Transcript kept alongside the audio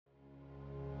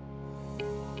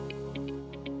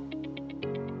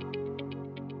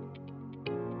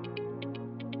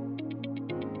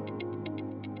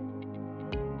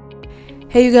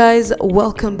Hey you guys,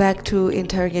 welcome back to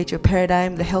Interrogate Your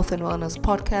Paradigm, the health and wellness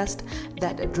podcast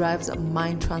that drives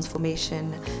mind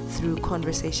transformation through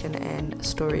conversation and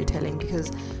storytelling,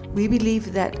 because we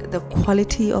believe that the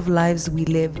quality of lives we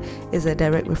live is a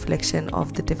direct reflection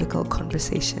of the difficult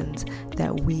conversations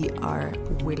that we are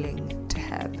willing to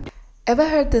have. Ever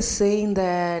heard the saying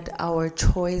that our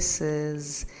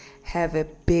choices have a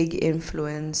big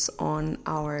influence on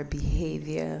our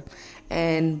behavior?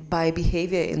 And by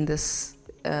behavior in this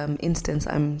instance,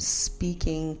 I'm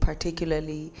speaking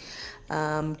particularly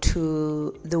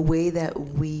to the way that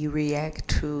we react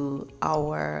to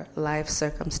our life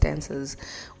circumstances,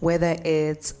 whether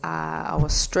it's our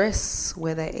stress,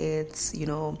 whether it's,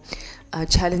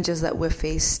 challenges that we're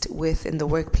faced with in the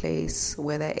workplace,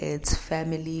 whether it's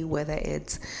family, whether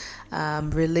it's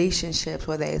relationships,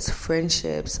 whether it's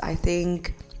friendships. I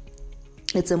think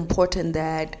it's important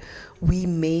that we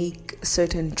make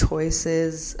certain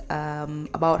choices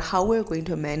about how we're going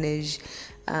to manage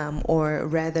or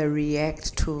rather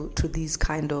react to these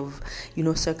kind of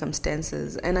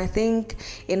circumstances. And I think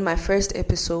in my first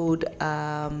episode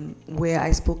where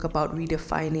I spoke about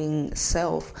redefining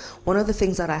self, one of the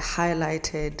things that I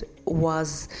highlighted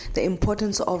was the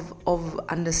importance of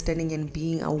understanding and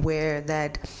being aware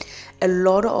that a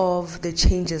lot of the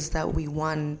changes that we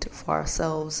want for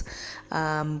ourselves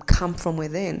come from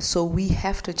within. So we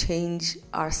have to change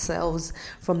ourselves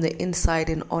from the inside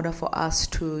in order for us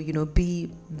to,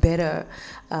 be better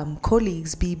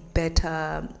colleagues, be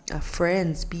better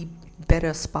friends, be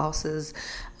better spouses,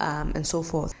 and so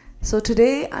forth. So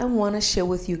today I want to share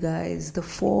with you guys the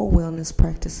 4 wellness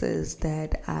practices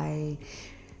that I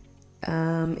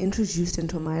introduced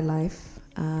into my life.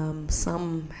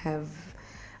 Some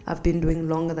I've been doing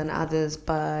longer than others,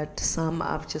 but some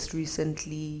I've just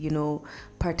recently,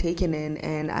 partaken in.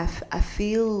 And I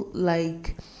feel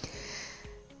like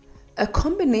a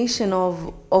combination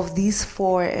of these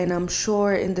 4, and I'm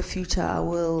sure in the future I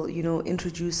will,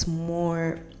 introduce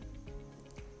more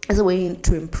as a way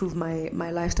to improve my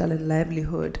lifestyle and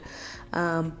livelihood.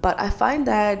 But I find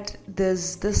that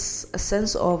there's a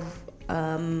sense of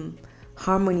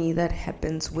harmony that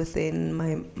happens within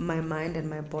my mind and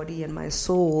my body and my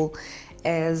soul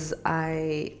as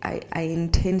I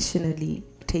intentionally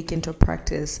take into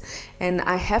practice. And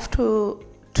I have to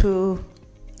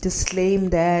disclaim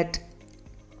that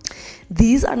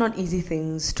these are not easy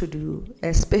things to do,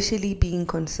 especially being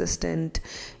consistent,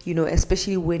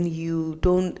 especially when you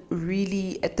don't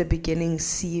really at the beginning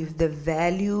see the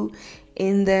value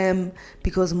in them,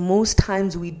 because most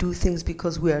times we do things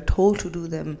because we are told to do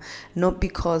them, not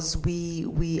because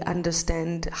we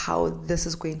understand how this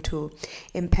is going to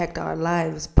impact our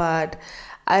lives. But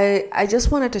I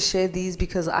just wanted to share these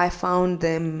because I found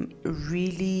them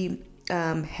really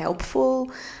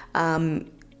helpful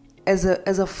as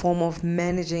a form of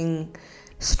managing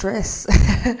stress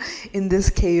in this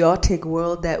chaotic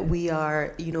world that we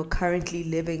are currently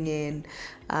living in.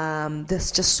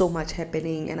 There's just so much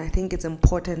happening, and I think it's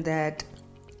important that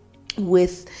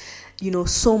with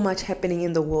so much happening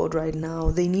in the world right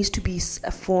now, there needs to be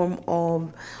a form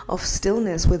of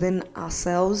stillness within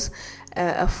ourselves,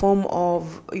 a form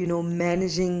of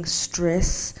managing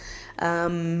stress,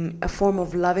 a form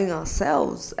of loving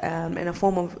ourselves, and a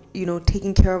form of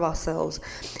taking care of ourselves.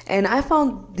 And I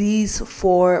found these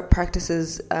 4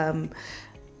 practices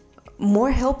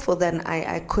more helpful than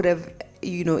I could have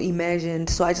imagined.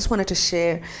 So I just wanted to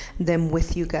share them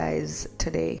with you guys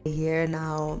today here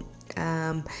now.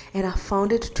 And I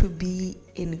found it to be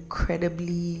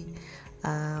incredibly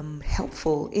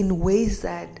helpful in ways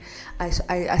that I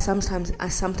sometimes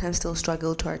still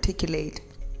struggle to articulate.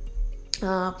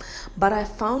 But I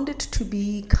found it to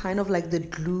be kind of like the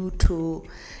glue to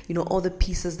all the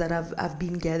pieces that I've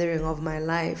been gathering of my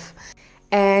life.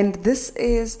 And this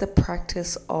is the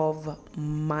practice of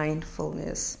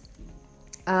mindfulness.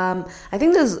 I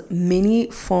think there's many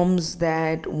forms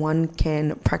that one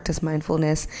can practice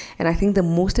mindfulness, and I think the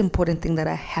most important thing that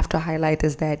I have to highlight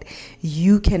is that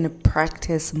you can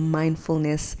practice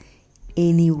mindfulness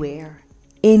anywhere.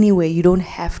 You don't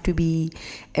have to be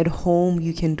at home.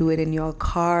 You can do it in your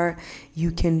car.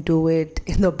 You can do it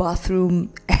in the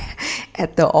bathroom,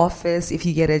 at the office if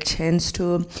you get a chance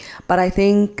to. But I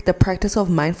think the practice of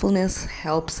mindfulness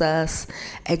helps us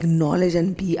acknowledge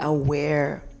and be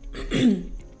aware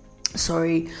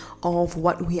of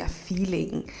what we are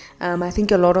feeling. I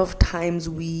think a lot of times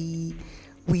we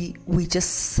just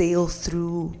sail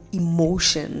through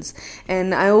emotions,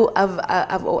 and I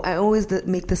always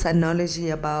make this analogy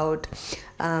about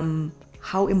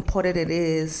how important it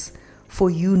is for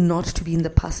you not to be in the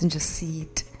passenger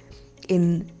seat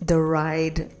in the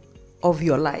ride of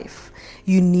your life.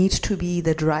 You need to be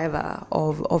the driver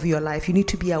of your life. You need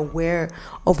to be aware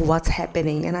of what's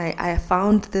happening. And I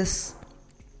found this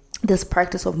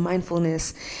practice of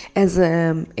mindfulness as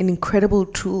an incredible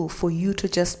tool for you to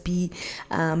just be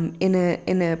in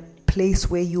a place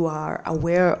where you are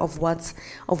aware of what's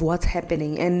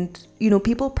happening. And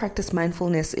people practice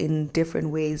mindfulness in different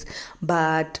ways,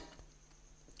 but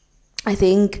I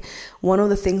think one of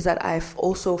the things that I've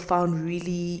also found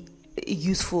really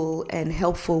useful and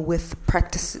helpful with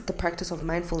the practice of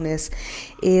mindfulness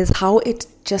is how it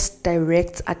just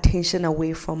directs attention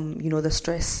away from the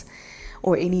stress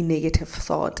or any negative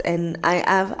thought. And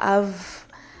I've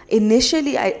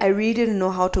initially I really didn't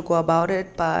know how to go about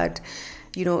it, but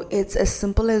it's as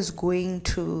simple as going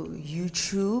to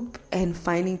YouTube and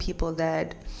finding people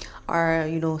that are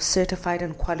certified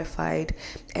and qualified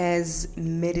as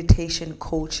meditation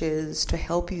coaches to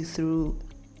help you through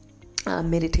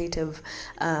meditative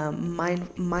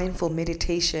mindful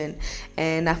meditation.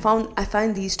 And I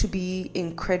find these to be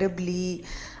incredibly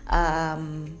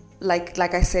like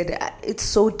I said, it's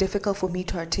so difficult for me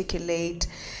to articulate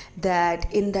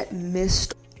that in that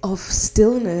midst of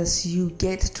stillness you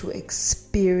get to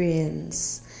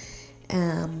experience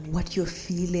what you're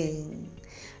feeling.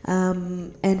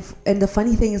 And the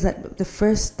funny thing is that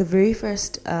the very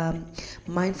first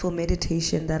mindful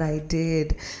meditation that I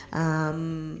did,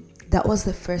 that was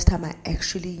the first time I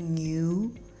actually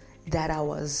knew that I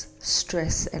was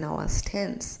stressed and I was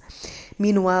tense.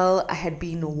 Meanwhile, I had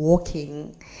been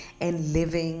walking and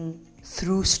living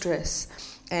through stress.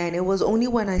 And it was only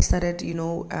when I started,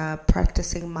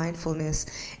 practicing mindfulness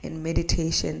and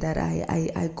meditation that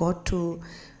I got to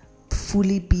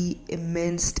fully be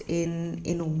immersed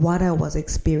in what I was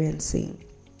experiencing,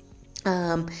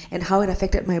 and how it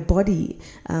affected my body,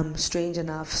 strange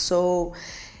enough. So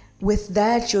with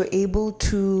that, you're able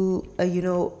to,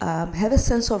 have a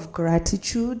sense of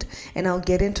gratitude, and I'll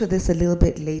get into this a little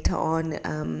bit later on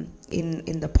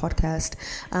in the podcast.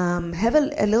 Have a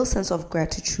little sense of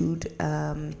gratitude,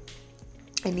 and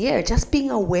just being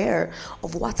aware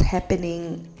of what's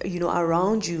happening,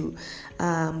 around you,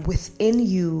 within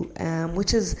you,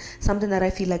 which is something that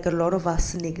I feel like a lot of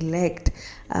us neglect.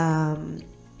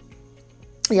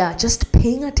 Just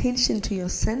paying attention to your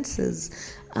senses.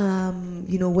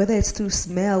 Whether it's through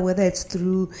smell, whether it's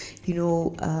through,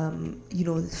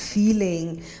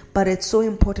 feeling, but it's so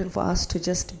important for us to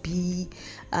just be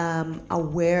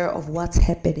aware of what's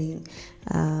happening.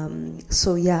 That's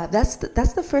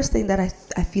the first thing that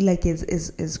I feel like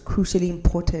is crucially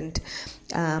important,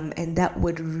 and that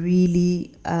would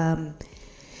really have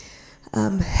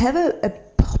a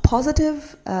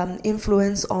positive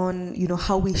influence on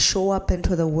how we show up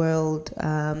into the world,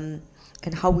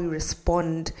 and how we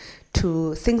respond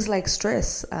to things like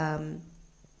stress,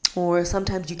 or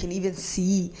sometimes you can even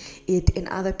see it in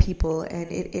other people,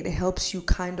 and it helps you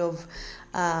kind of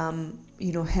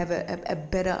have a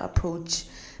better approach,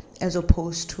 as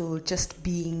opposed to just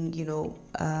being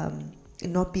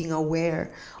not being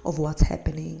aware of what's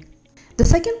happening. The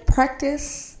second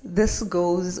practice, this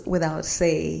goes without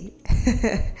say,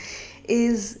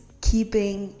 is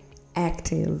keeping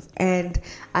active. And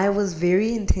I was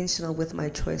very intentional with my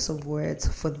choice of words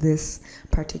for this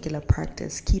particular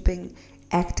practice, keeping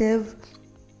active.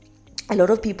 A lot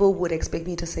of people would expect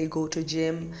me to say go to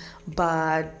gym,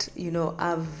 but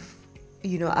I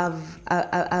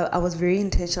was very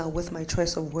intentional with my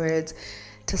choice of words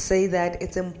to say that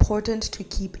it's important to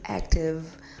keep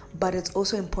active, but it's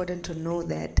also important to know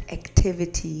that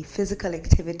physical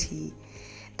activity,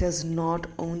 does not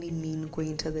only mean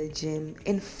going to the gym.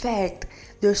 In fact,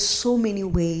 there's so many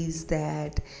ways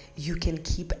that you can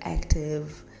keep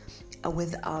active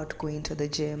without going to the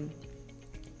gym.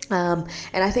 And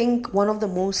I think one of the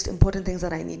most important things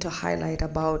that I need to highlight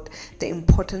about the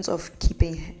importance of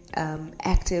keeping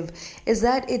active is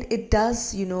that it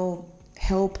does,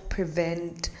 help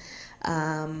prevent,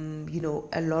 a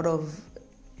lot of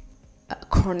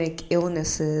chronic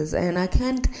illnesses. And I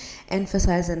can't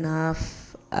emphasize enough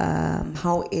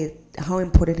how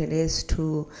important it is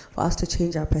for us to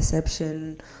change our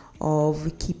perception of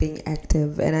keeping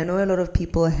active. And I know a lot of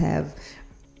people have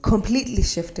completely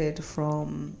shifted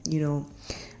from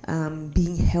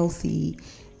being healthy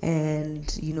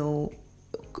and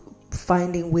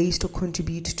finding ways to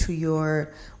contribute to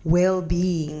your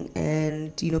well-being,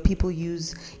 and people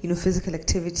use physical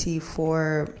activity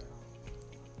for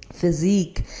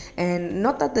physique, and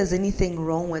not that there's anything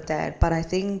wrong with that, but I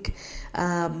think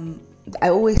I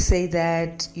always say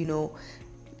that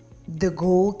the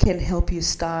goal can help you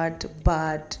start,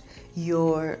 but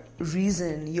your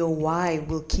reason, your why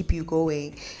will keep you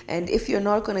going. And if you're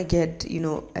not going to get,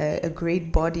 a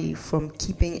great body from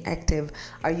keeping active,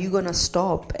 are you going to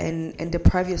stop and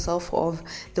deprive yourself of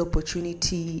the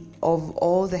opportunity of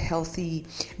all the healthy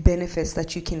benefits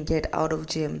that you can get out of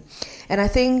gym? And I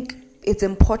think it's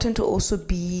important to also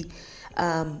be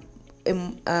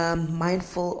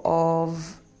mindful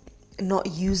of not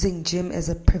using gym as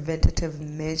a preventative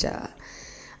measure.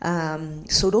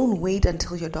 So don't wait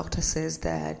until your doctor says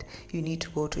that you need to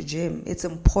go to gym. It's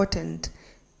important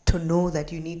to know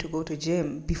that you need to go to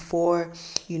gym before,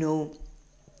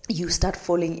 you start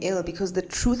falling ill, because the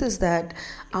truth is that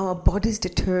our bodies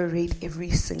deteriorate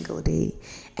every single day.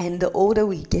 And the older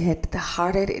we get, the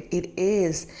harder it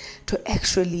is to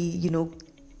actually,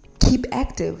 keep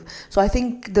active. So I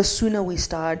think the sooner we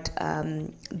start,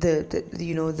 the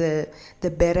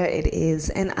better it is.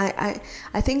 And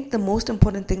I think the most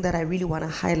important thing that I really want to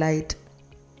highlight,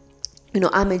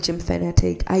 I'm a gym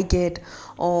fanatic. I get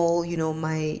all,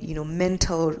 my,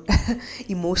 mental,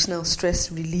 emotional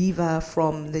stress reliever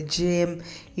from the gym,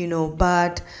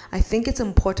 but I think it's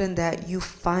important that you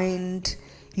find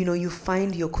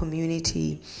your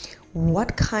community.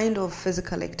 What kind of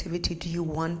physical activity do you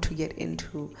want to get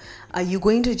into? Are you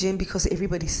going to gym because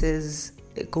everybody says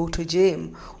go to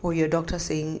gym, or your doctor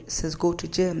says go to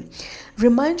gym?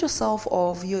 Remind yourself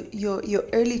of your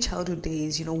early childhood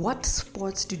days. What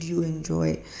sports did you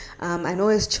enjoy? I know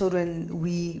as children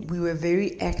we were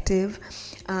very active.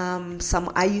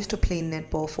 I used to play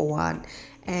netball for one,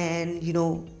 and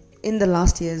in the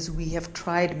last years we have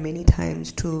tried many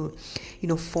times to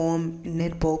form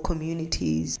netball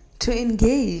communities, to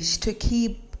engage, to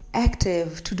keep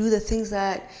active, to do the things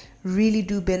that really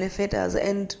do benefit us,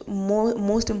 and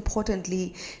most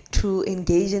importantly, to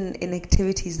engage in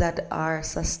activities that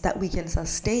we can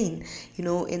sustain,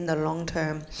 in the long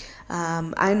term.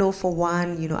 I know for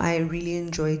one, I really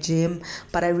enjoy gym,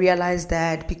 but I realize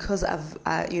that because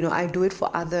I do it for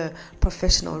other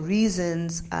professional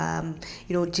reasons,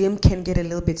 gym can get a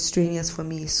little bit strenuous for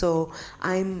me. So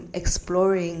I'm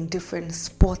exploring different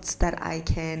sports that I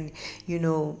can,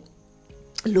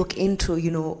 look into.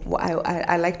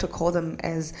 I like to call them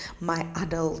as my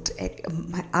adult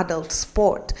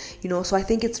sport. So I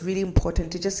think it's really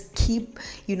important to just keep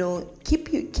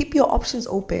your options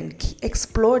open,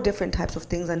 explore different types of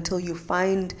things until you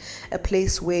find a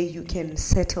place where you can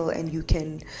settle and you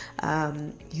can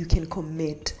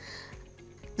commit.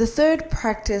 The third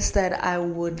practice that I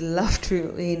would love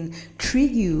to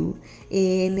intrigue you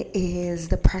in is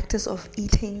the practice of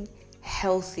eating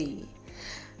healthy.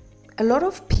 A lot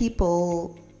of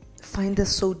people find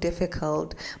this so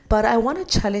difficult, but I want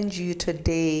to challenge you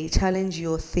today, challenge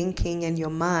your thinking and your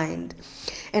mind,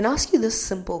 and ask you this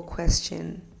simple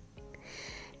question.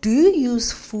 Do you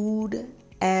use food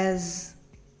as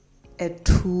a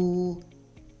tool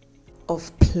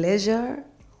of pleasure,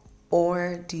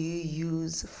 or do you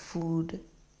use food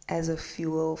as a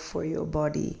fuel for your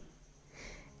body?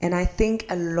 And I think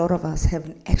a lot of us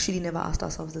have actually never asked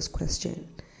ourselves this question.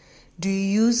 Do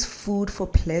you use food for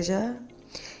pleasure?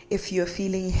 If you're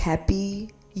feeling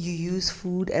happy, you use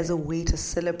food as a way to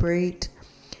celebrate.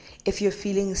 If you're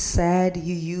feeling sad,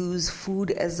 you use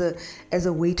food as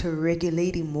a way to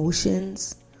regulate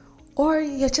emotions. Or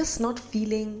you're just not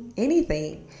feeling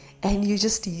anything and you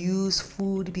just use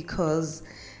food because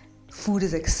food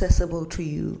is accessible to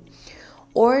you.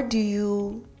 Or do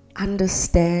you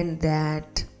understand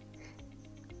that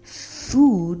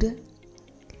food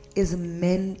is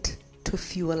meant to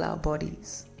fuel our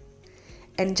bodies?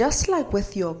 And just like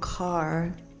with your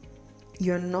car,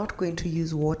 you're not going to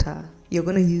use water. You're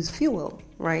going to use fuel,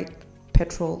 right?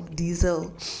 Petrol,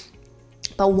 diesel.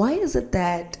 But why is it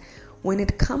that when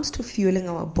it comes to fueling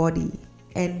our body,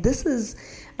 and this is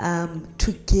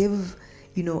to give,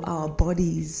 our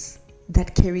bodies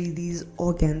that carry these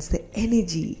organs the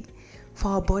energy for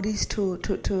our bodies to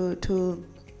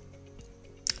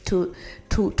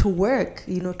work,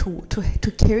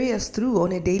 to carry us through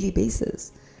on a daily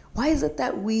basis? Why is it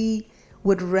that we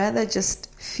would rather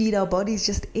just feed our bodies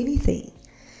just anything?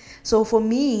 So for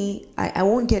me, I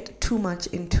won't get too much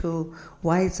into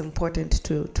why it's important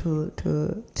to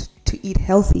eat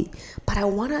healthy, but I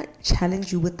want to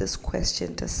challenge you with this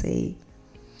question to say,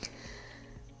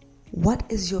 what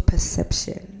is your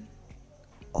perception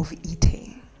of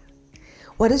eating?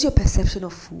 What is your perception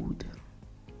of food?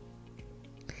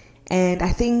 And I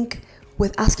think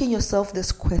with asking yourself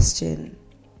this question,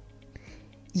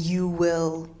 you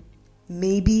will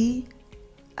maybe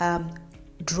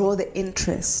draw the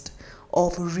interest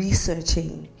of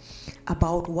researching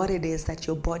about what it is that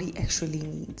your body actually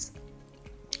needs.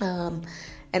 Um,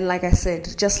 and like I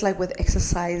said, just like with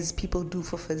exercise, people do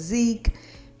for physique.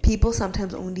 People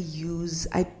sometimes only use.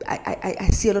 I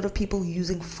see a lot of people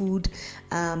using food,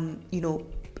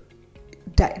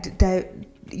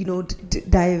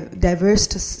 diverse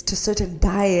to certain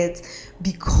diets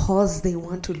because they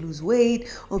want to lose weight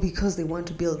or because they want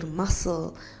to build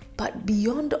muscle. But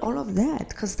beyond all of that,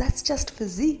 because that's just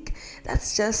physique,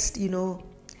 that's just it's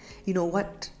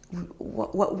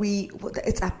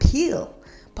appeal.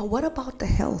 But what about the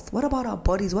health? What about our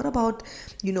bodies? What about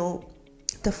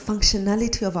the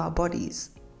functionality of our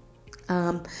bodies?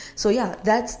 So yeah,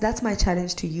 that's my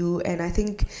challenge to you. And I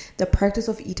think the practice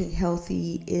of eating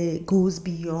healthy, it goes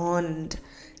beyond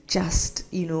just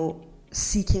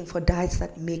seeking for diets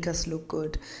that make us look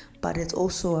good, but it's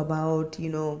also about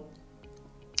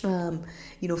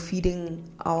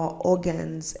feeding our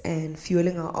organs and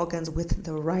fueling our organs with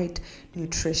the right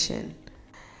nutrition.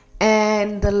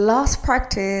 And the last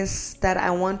practice that I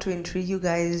want to intrigue you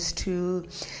guys to,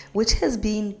 which has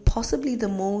been possibly the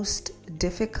most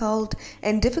difficult,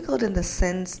 and difficult in the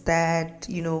sense that,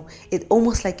 it's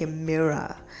almost like a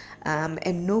mirror.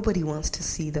 And nobody wants to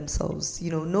see themselves.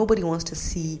 Nobody wants to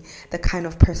see the kind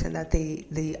of person that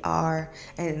they are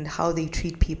and how they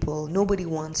treat people. Nobody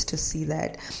wants to see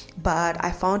that. But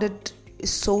I found it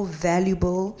so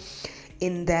valuable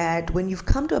in that when you've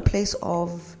come to a place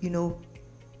of,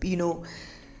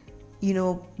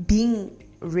 being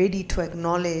ready to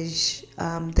acknowledge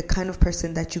the kind of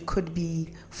person that you could be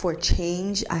for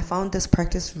change, I found this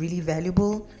practice really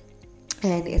valuable.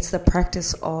 And it's the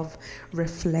practice of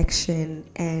reflection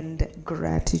and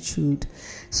gratitude.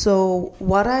 So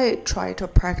what I try to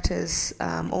practice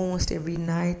almost every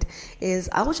night is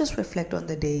I will just reflect on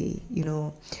the day.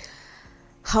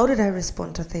 How did I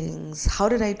respond to things? How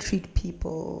did I treat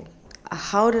people?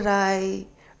 How did I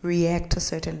react to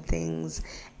certain things?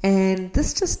 And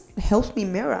this just helps me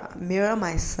mirror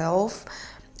myself,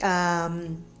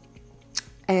 and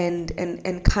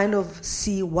kind of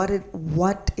see what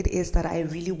it is that I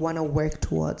really want to work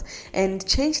towards. And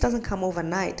change doesn't come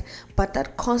overnight, but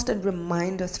that constant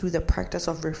reminder through the practice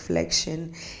of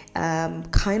reflection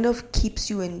kind of keeps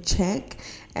you in check.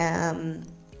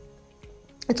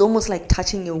 It's almost like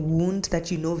touching a wound that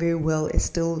you know very well is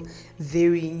still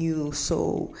very new.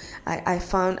 So I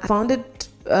found it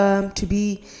to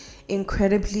be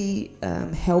incredibly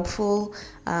helpful,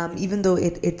 even though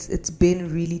it's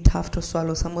been really tough to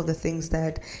swallow some of the things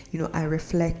that I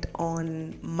reflect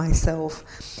on myself.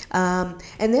 And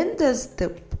then there's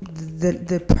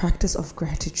the practice of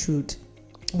gratitude,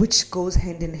 which goes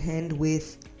hand in hand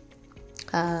with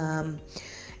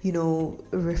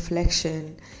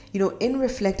reflection. In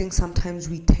reflecting, sometimes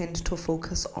we tend to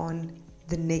focus on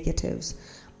the negatives,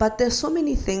 but there's so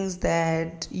many things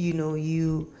that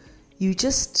you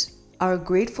just are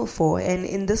grateful for. And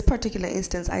in this particular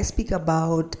instance, I speak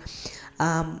about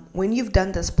when you've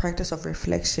done this practice of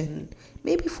reflection,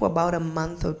 maybe for about a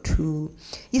month or two,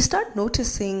 you start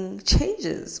noticing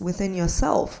changes within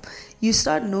yourself. You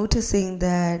start noticing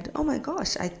that, oh my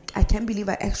gosh, I can't believe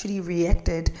I actually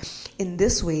reacted in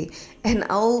this way. And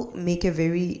I'll make a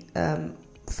very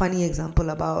funny example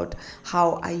about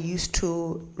how I used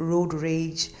to road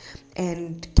rage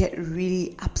and get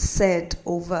really upset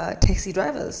over taxi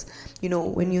drivers.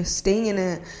 When you're staying in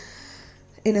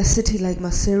a city like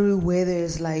Maseru, where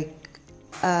there's like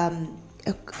a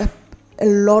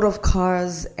lot of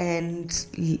cars and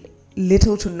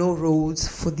little to no roads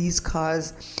for these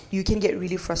cars, you can get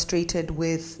really frustrated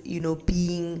with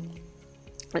being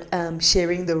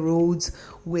sharing the roads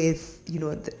with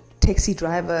the taxi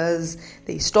drivers.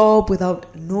 They stop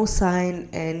without no sign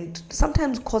and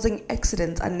sometimes causing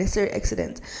accidents, unnecessary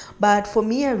accidents. But for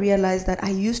me, I realized that I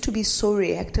used to be so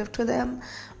reactive to them,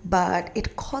 but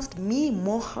it caused me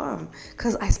more harm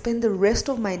because I spent the rest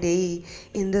of my day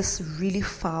in this really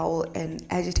foul and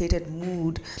agitated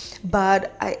mood.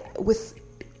 But with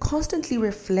constantly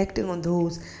reflecting on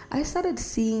those, I started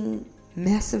seeing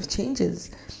massive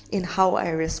changes in how I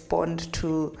respond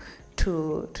to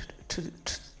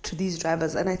these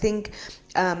drivers. And I think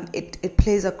it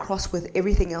plays across with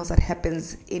everything else that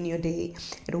happens in your day,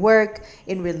 at work,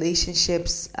 in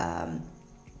relationships,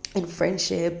 in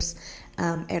friendships,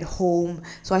 at home.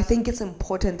 So I think it's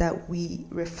important that we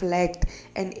reflect,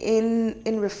 and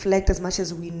in reflect, as much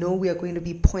as we know we are going to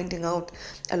be pointing out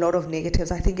a lot of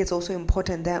negatives, I think it's also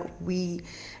important that we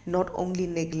not only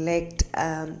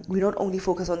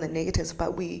focus on the negatives,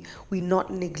 but we not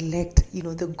neglect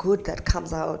the good that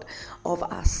comes out of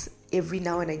us every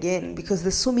now and again, because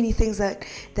there's so many things that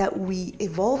we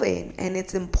evolve in, and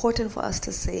it's important for us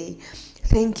to say,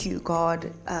 Thank you,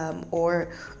 God,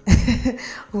 or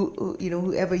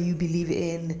whoever you believe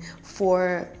in,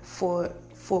 for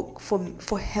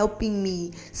helping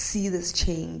me see this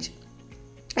change.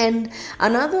 And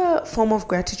another form of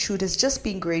gratitude is just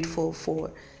being grateful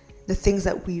for the things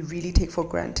that we really take for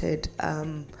granted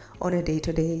on a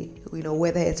day-to-day,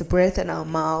 whether it's breath in our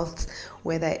mouths,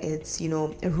 whether it's,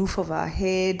 a roof over our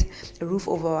head,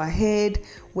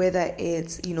 whether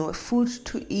it's, food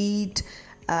to eat,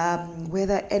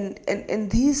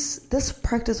 this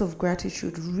practice of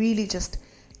gratitude really just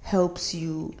helps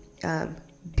you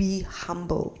be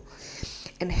humble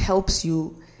and helps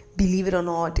you, believe it or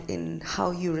not, in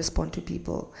how you respond to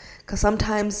people. Because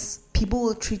sometimes people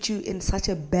will treat you in such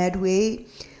a bad way,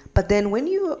 but then when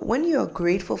you are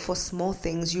grateful for small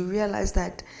things, you realize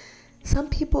that some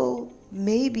people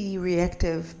may be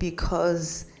reactive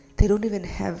because they don't even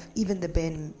have even the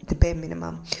bare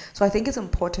minimum. So I think it's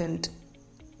important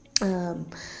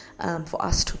for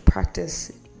us to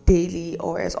practice daily,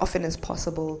 or as often as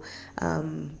possible,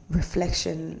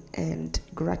 reflection and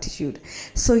gratitude.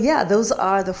 So yeah, those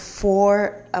are the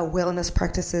 4 wellness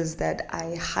practices that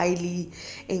I highly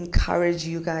encourage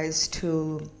you guys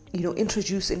to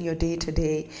introduce in your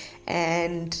day-to-day,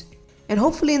 and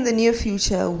hopefully in the near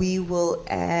future we will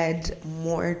add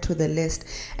more to the list.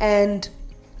 And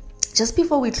just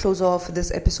before we close off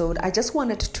this episode, I just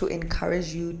wanted to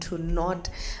encourage you to not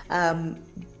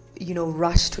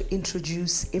rush to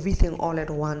introduce everything all at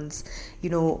once.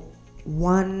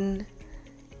 One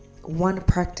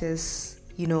practice,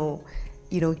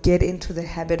 get into the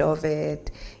habit of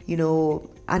it,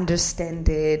 understand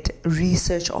it,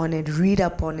 research on it, read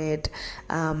up on it,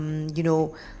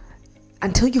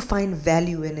 until you find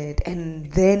value in it,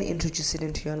 and then introduce it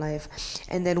into your life.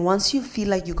 And then once you feel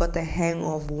like you got the hang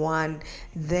of one,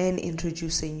 then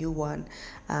introduce a new one.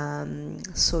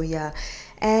 So yeah.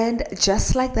 And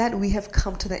just like that, we have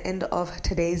come to the end of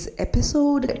today's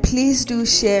episode. Please do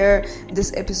share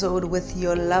this episode with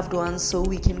your loved ones so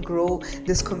we can grow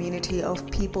this community of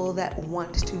people that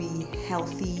want to be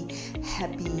healthy,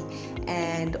 happy,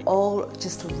 and all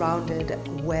just rounded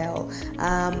well.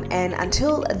 And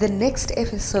until the next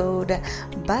episode,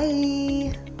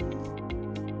 bye.